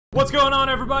What's going on,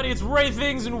 everybody? It's Ray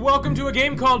Things, and welcome to a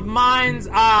game called Mind's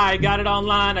Eye. Got it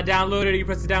online, I downloaded it, you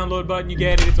press the download button, you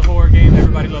get it. It's a horror game.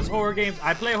 Everybody loves horror games.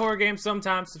 I play horror games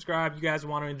sometimes. Subscribe, you guys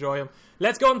want to enjoy them.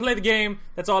 Let's go and play the game.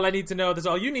 That's all I need to know. That's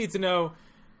all you need to know.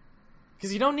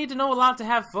 Because you don't need to know a lot to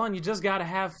have fun. You just gotta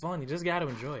have fun. You just gotta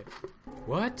enjoy it.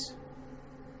 What?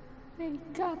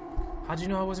 Wake up. How'd you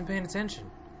know I wasn't paying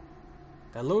attention?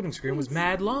 That loading screen was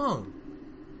mad long.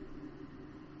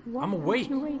 Why I'm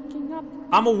awake. aren't you waking up?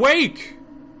 I'm awake!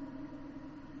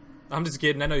 I'm just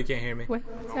kidding, I know you can't hear me. Wake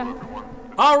up.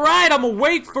 Alright, I'm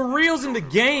awake for reals in the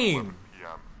game!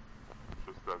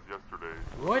 Just as yesterday,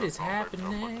 What is all night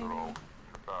happening? temperatures are all- In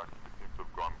fact, it seems to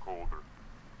have gone colder.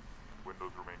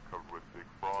 Windows remain covered with thick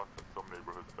frost, and some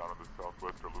neighborhoods down in the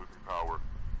southwest are losing power.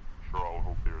 I'm sure all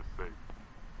hope they are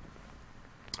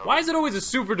safe. Why is it always a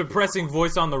super depressing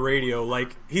voice on the radio?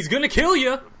 Like, he's gonna kill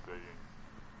you! Just saying.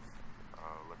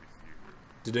 Let me see here.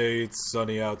 Today it's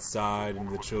sunny outside and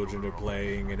the children are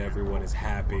playing and everyone is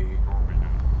happy.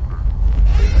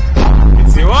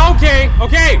 It's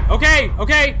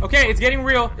okay, it's getting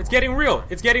real, it's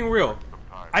getting real.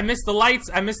 I missed the lights,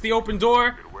 I missed the open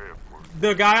door. Get away, of course.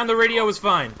 The guy on the radio was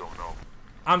fine. Don't know.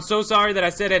 I'm so sorry that I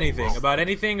said anything about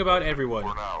everyone.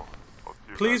 For now, I'll see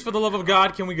you Please, guys for the love of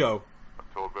God, can we go?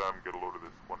 Until then, get a load of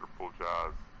this wonderful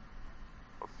jazz.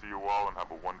 I'll see you all and have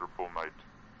a wonderful night.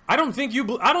 I don't think you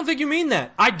mean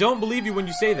that. I don't believe you when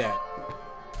you say that.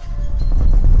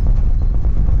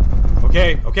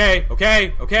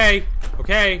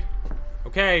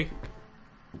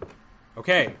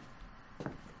 Okay.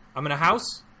 I'm in a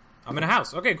house?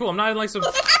 Okay, cool. I'm not in like some...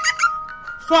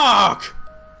 Fuck!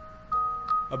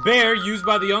 A bear used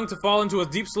by the young to fall into a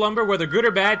deep slumber. Whether good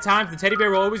or bad times, the teddy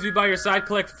bear will always be by your side.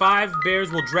 Collect 5 bears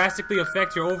will drastically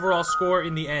affect your overall score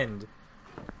in the end.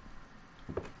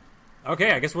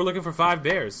 Okay, I guess we're looking for 5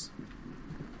 bears.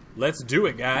 Let's do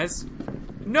it, guys.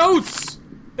 Notes!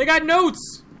 They got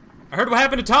notes! I heard what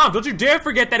happened to Tom. Don't you dare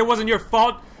forget that it wasn't your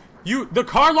fault. The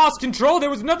car lost control. There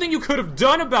was nothing you could have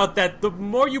done about that. The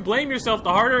more you blame yourself, the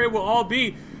harder it will all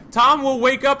be. Tom will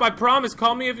wake up, I promise.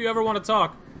 Call me if you ever want to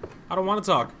talk. I don't want to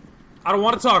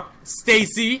talk.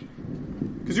 Stacy.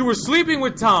 Because you were sleeping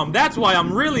with Tom. That's why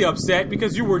I'm really upset.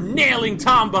 Because you were nailing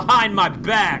Tom behind my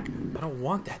back. I don't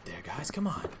want that there, guys. Come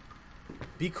on.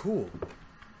 Be cool.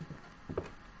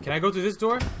 Can I go through this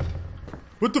door?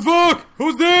 What the fuck?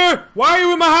 Who's there? Why are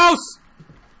you in my house?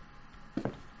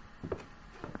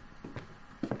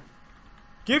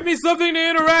 Give me something to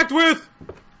interact with.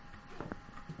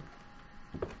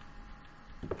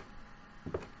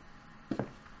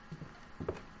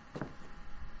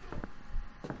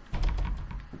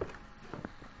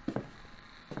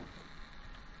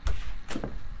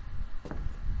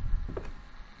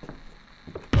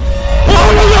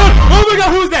 Oh my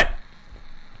god, who is that?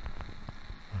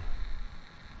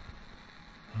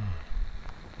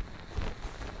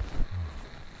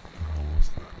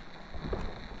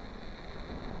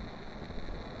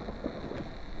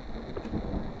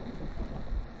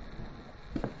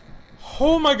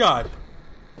 Oh my god.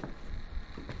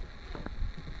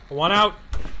 I want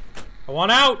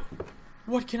out.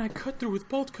 What can I cut through with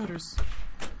bolt cutters?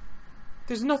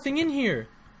 There's nothing in here.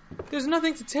 There's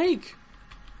nothing to take.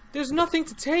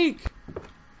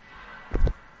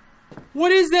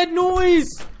 What is that noise?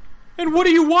 And what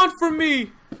do you want from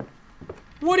me?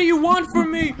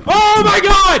 Oh my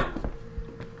god!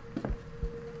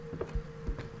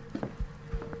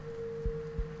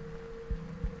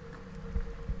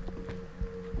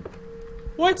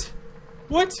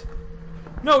 What?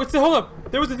 No, hold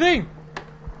up. There was a thing.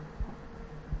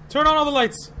 Turn on all the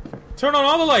lights.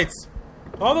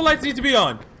 All the lights need to be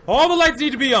on. All the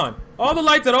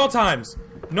lights at all times.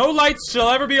 No lights shall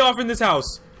ever be off in this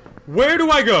house. Where do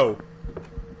I go?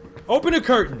 Open a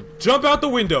curtain. Jump out the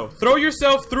window. Throw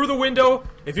yourself through the window.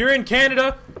 If you're in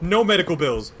Canada, no medical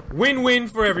bills. Win-win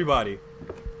for everybody.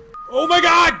 Oh my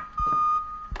god!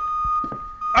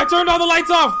 I turned all the lights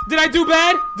off. Did I do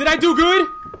bad? Did I do good?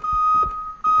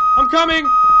 I'm coming.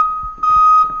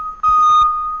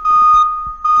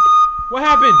 What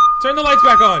happened? Turn the lights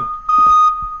back on.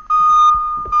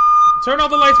 Turn all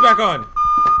the lights back on.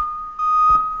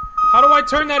 How do I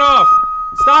turn that off?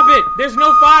 Stop it. There's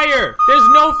no fire.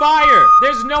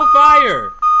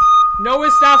 No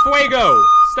está fuego.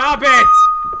 Stop it.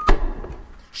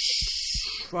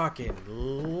 Shh. Fucking.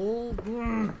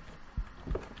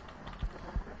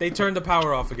 They turned the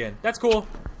power off again. That's cool.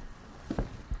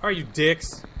 Are you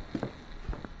dicks?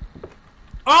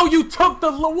 Oh, you took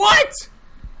the what?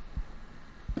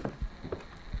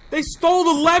 They stole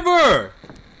the lever!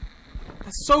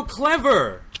 That's so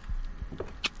clever!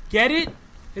 Get it?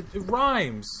 It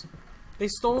rhymes. They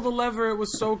stole the lever. It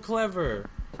was so clever.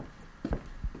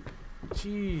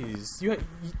 Jeez.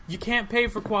 You can't pay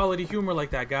for quality humor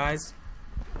like that, guys.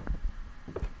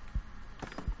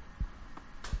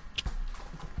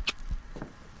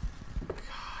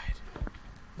 God.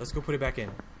 Let's go put it back in.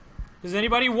 Does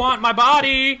anybody want my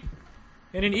body?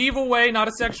 In an evil way, not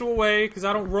a sexual way, because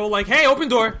I don't roll like, hey, open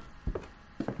door.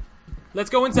 Let's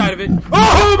go inside of it.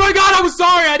 Oh my god, I was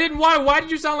sorry. I didn't want. Why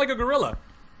did you sound like a gorilla?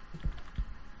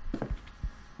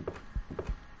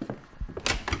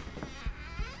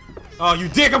 Oh, you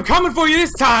dick, I'm coming for you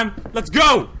this time. Let's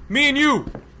go. Me and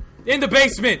you. In the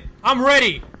basement. I'm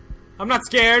ready. I'm not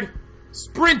scared.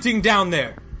 Sprinting down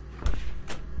there.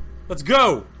 Let's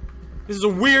go. This is a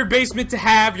weird basement to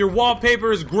have. Your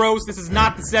wallpaper is gross. This is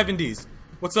not the 70s.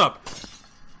 What's up?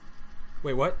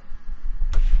 Wait, what?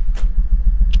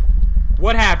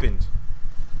 What happened?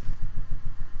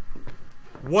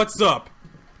 What's up?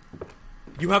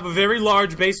 You have a very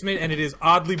large basement and it is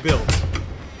oddly built.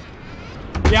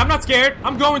 Yeah, I'm not scared.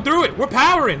 I'm going through it. We're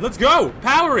powering. Let's go.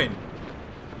 Powering.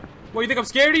 What, you think I'm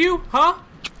scared of you? Huh?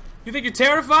 You think you're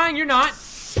terrifying? You're not.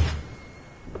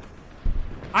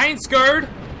 I ain't scared.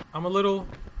 I'm a little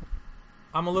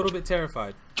bit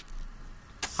terrified.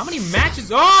 How many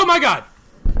matches? Oh my god!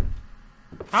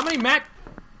 How many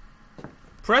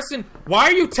Preston, why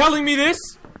are you telling me this?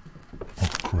 Oh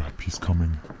crap, he's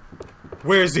coming.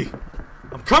 Where is he?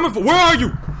 I'm coming for. Where are you?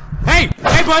 Hey,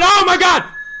 hey, bud! Oh my god!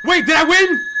 Wait, did I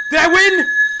win? Did I win?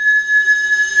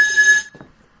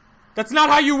 That's not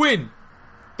how you win.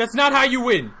 That's not how you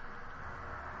win.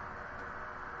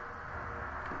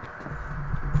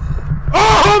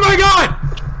 Oh my god!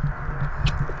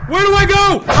 Where do I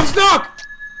go? I'm stuck!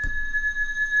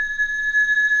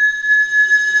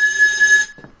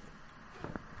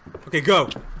 Okay, go.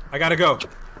 I gotta go.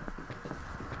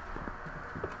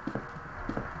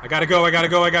 I gotta go, I gotta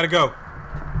go, I gotta go.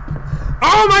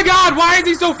 Oh my god, why is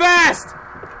he so fast?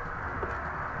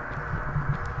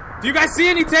 Do you guys see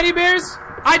any teddy bears?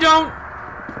 I don't.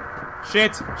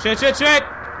 Shit, shit, shit, shit.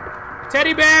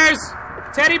 Teddy bears.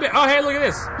 Teddy bear. Oh, hey, look at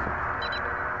this.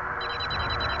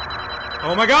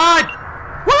 Oh my god.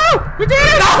 Woo! We did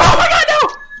it! Oh my god, no!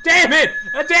 Damn it!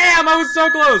 Damn, I was so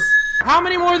close. How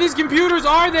many more of these computers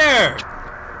are there?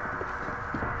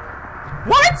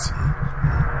 What?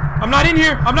 I'm not in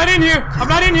here. I'm not in here. I'm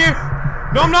not in here.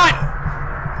 No, I'm not.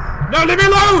 No, leave me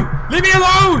alone. Leave me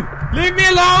alone. Leave me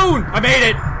alone. I made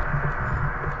it.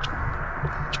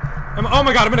 Oh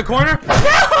my god, I'm in a corner.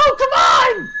 No, come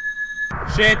on.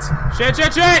 Shit. Shit,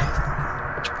 shit, shit.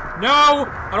 No,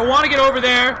 I don't want to get over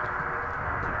there.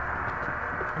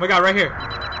 Oh my god, right here.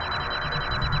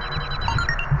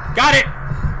 Got it.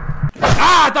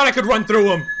 Ah, I thought I could run through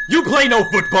him. You play no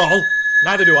football.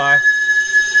 Neither do I.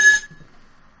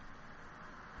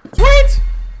 Sweet!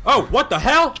 Oh, what the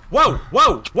hell? Whoa,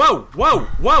 whoa, whoa, whoa,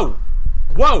 whoa,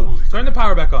 whoa. Turn the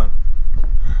power back on.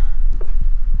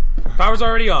 Power's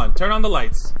already on. Turn on the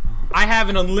lights. I have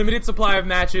an unlimited supply of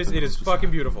matches. It is fucking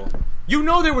beautiful. You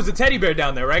know there was a teddy bear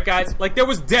down there, right, guys? Like, there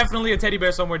was definitely a teddy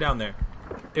bear somewhere down there.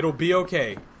 It'll be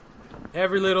okay.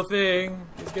 Every little thing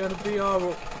is gonna be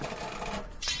alright.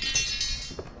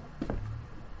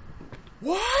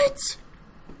 What?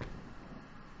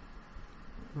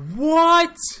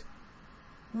 What?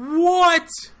 What?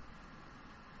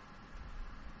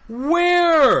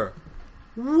 Where?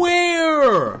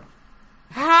 Where?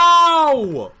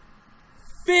 How?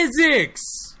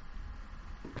 Physics?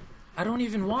 I don't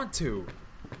even want to.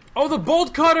 Oh, the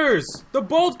bolt cutters! The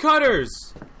bolt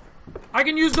cutters! I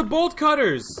can use the bolt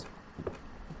cutters!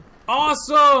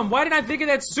 Awesome! Why didn't I think of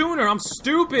that sooner? I'm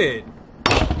stupid!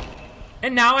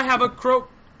 And now I have a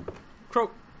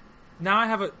now I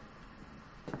have a...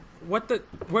 What the...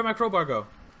 Where'd my crowbar go?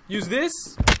 Use this?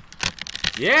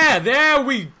 Yeah, there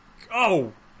we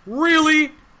go!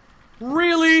 Really?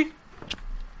 Really?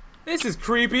 This is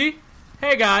creepy.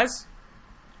 Hey, guys.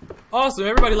 Awesome,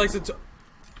 everybody likes to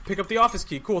pick up the office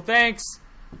key. Cool, thanks.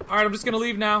 Alright, I'm just gonna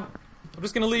leave now. I'm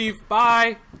just gonna leave.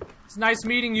 Bye. It's nice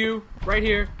meeting you. Right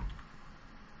here.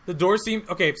 The door seems...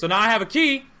 Okay, so now I have a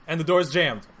key, and the door's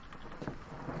jammed.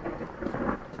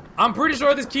 I'm pretty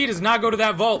sure this key does not go to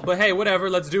that vault, but hey, whatever,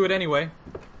 let's do it anyway.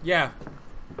 Yeah.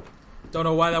 Don't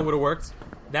know why that would have worked.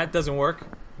 That doesn't work.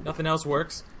 Nothing else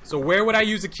works. So where would I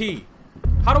use a key?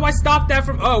 How do I stop that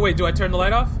from... Oh, wait, do I turn the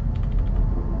light off?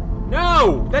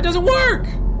 No! That doesn't work!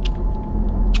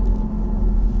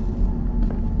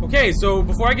 Okay, so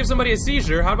before I give somebody a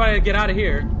seizure, how about I get out of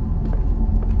here?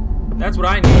 That's what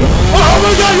I need. Oh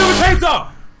my god, you have a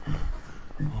chainsaw!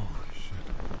 Holy shit.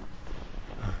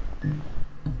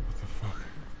 What the fuck?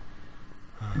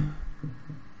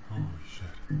 Holy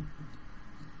shit.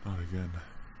 Not again.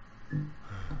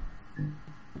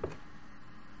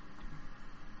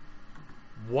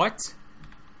 What?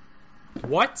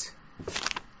 What?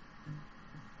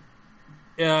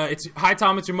 Hi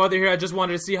Tom, it's your mother here. I just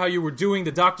wanted to see how you were doing.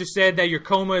 The doctor said that your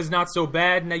coma is not so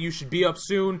bad and that you should be up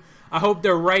soon. I hope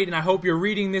they're right, and I hope you're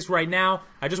reading this right now.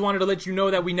 I just wanted to let you know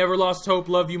that we never lost hope.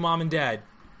 Love you, Mom and Dad.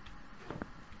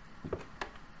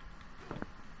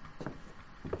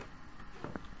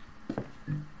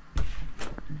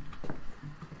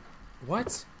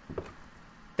 What?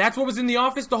 That's what was in the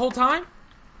office the whole time?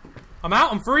 I'm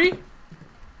out? I'm free?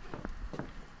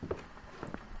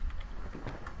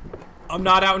 I'm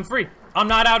not out and free. I'm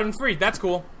not out and free. That's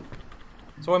cool.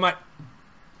 So am I...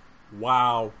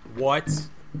 Wow. What?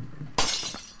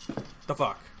 The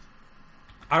fuck?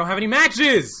 I don't have any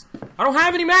matches! I don't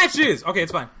have any matches! Okay,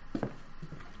 it's fine.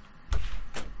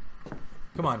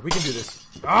 Come on, we can do this.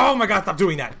 Oh my god, stop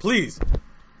doing that, please!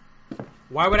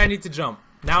 Why would I need to jump?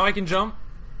 Now I can jump?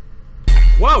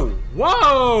 Whoa!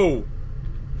 Whoa!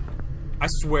 I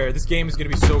swear, this game is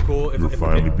gonna be so cool. You're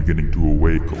finally beginning to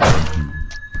awake, aren't you?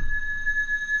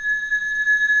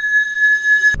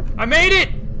 I made it!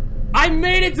 I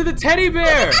made it to the teddy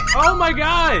bear! Oh my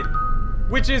god!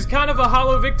 Which is kind of a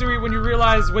hollow victory when you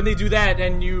realize when they do that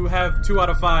and you have 2 out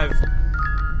of 5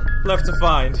 left to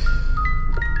find.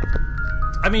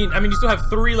 I mean, you still have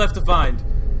 3 left to find.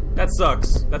 That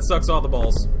sucks. That sucks all the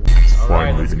balls.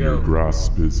 Alright, let's in go. Your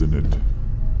grasp, isn't it?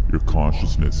 Your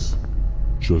consciousness.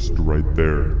 Just right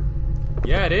there.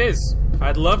 Yeah, it is.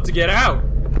 I'd love to get out.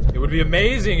 It would be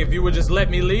amazing if you would just let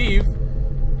me leave.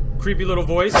 Creepy little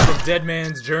voice from Dead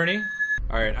Man's Journey.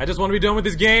 Alright, I just want to be done with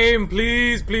this game.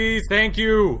 Please, please, thank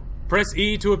you. Press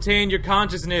E to obtain your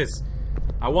consciousness.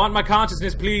 I want my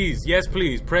consciousness, please. Yes,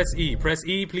 please. Press E. Press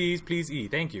E, please, please, E.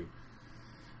 Thank you.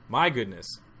 My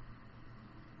goodness.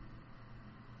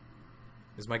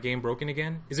 Is my game broken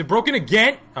again? Is it broken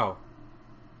again? Oh.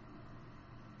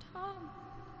 Tom,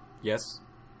 Yes?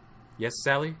 Yes,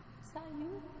 Sally? is that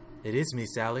you? It is me,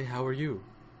 Sally. How are you?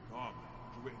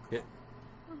 Yeah.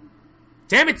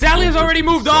 Damn it, Sally has already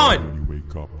moved on! When you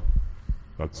wake up.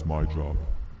 That's my job.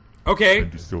 Okay.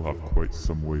 And you still have quite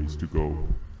some ways to go.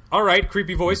 Alright,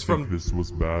 creepy voice Think from this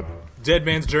was bad? Dead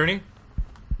Man's Journey.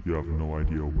 You have no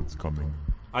idea what's coming.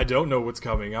 I don't know what's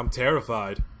coming. I'm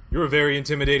terrified. You're a very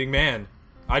intimidating man.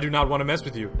 I do not want to mess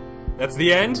with you. That's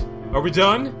the end? Are we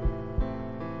done?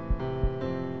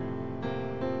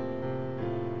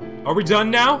 Are we done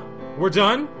now? We're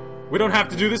done? We don't have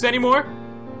to do this anymore?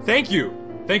 Thank you.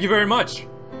 Thank you very much.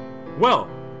 Well,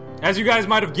 as you guys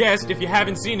might have guessed, if you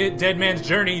haven't seen it, Dead Man's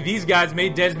Journey, these guys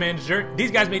made Dead Man's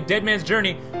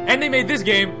Journey, and they made this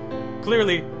game.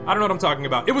 Clearly, I don't know what I'm talking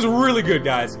about. It was really good,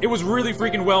 guys. It was really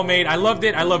freaking well made. I loved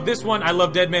it. I love this one. I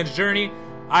love Dead Man's Journey.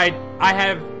 I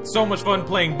have so much fun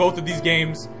playing both of these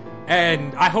games,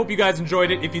 and I hope you guys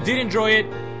enjoyed it. If you did enjoy it,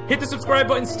 hit the subscribe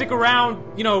button, stick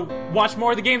around, you know, watch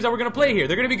more of the games that we're gonna play here.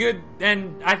 They're gonna be good,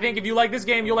 and I think if you like this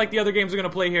game, you'll like the other games we're gonna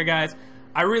play here, guys.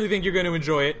 I really think you're gonna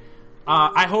enjoy it.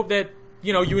 I hope that,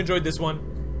 you know, you enjoyed this one.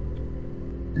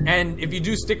 And if you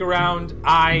do stick around,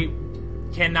 I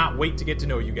cannot wait to get to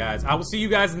know you guys. I will see you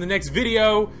guys in the next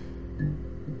video.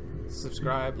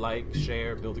 Subscribe, like,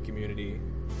 share, build a community.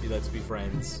 Let's be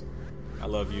friends. I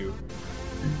love you.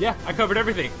 Yeah, I covered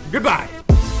everything. Goodbye!